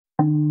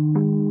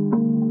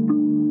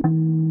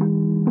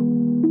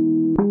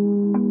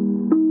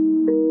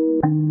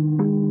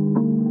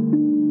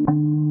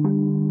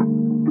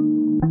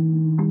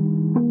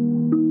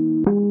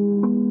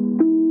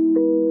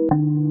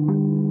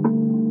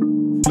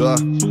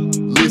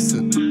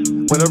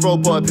Listen, when I roll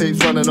by,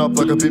 peeps running up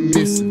like I've been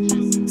missing.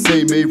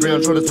 See me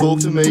round trying to talk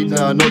to me,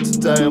 nah, not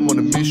today, I'm on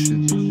a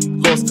mission.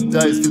 Lost the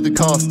days, feel the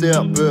cast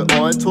out, but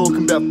I ain't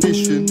talking about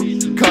fishing.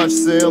 Can't you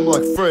see I'm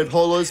like Fred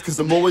Hollows, cause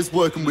I'm always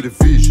working with a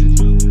vision.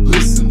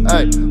 Listen,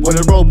 ayy, when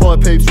I roll by,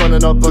 peeps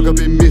running up like I've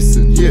been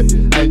missing. Yeah,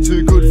 ain't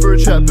too good for a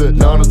chat, but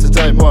nah, not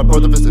today, my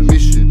brother is a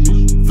mission.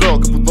 Throw a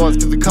couple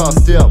lines, feel the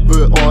cast out,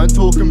 but I ain't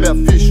talking about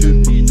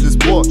fishing.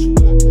 Just watch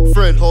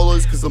Fred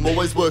Hollows, cause I'm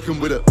always working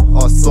with it.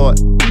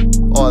 Eyesight,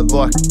 I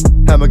like.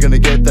 How am I gonna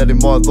get that in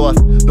my life?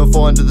 Not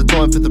finding the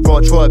time for the right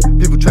tribe.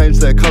 People change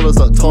their colours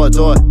like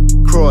tie-dye.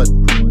 Cried,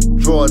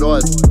 dried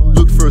eyes.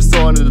 Look for a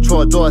sign and I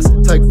try dice.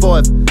 Take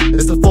 5,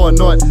 it's a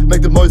fine night. Make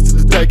the most of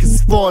the day cause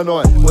it's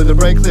finite. When the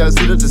rain clouds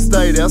hit, I just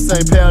stayed out.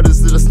 Same powders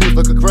that I sniff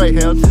like a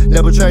greyhound.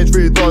 Never changed,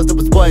 realised I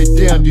was way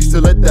down. Used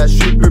to let that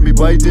shit bring me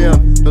way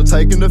down. Not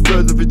taking no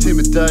further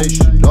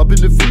intimidation. I've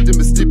been a victim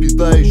of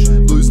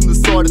stipulation. Losing the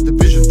sight of the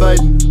vision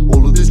fading.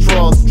 All of these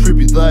trials and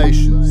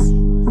tribulations.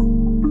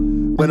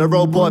 When I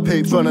roll by,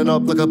 peeps running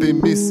up like I've been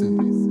missing.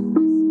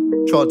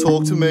 Try to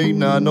talk to me,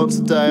 nah, not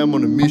today, I'm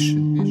on a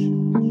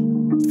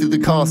mission. Feel the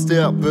cast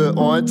out, but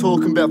I ain't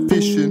talking about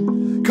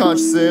fishing. Can't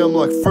you see I'm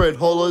like Fred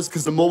Hollows,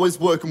 cause I'm always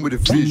working with a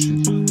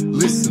vision.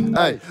 Listen,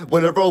 ayy,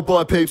 when I roll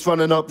by, peeps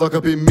running up like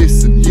I've been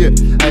missing. Yeah,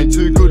 ain't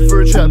too good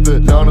for a chat,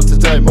 but nah, not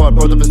today, my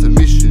brother is a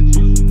mission.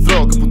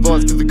 Throw a couple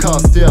lines, feel the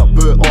cast out,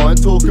 but I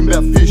ain't talking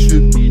about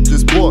fishing.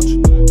 Just watch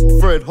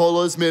Fred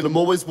Hollows, man, I'm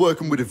always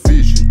working with a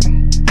vision.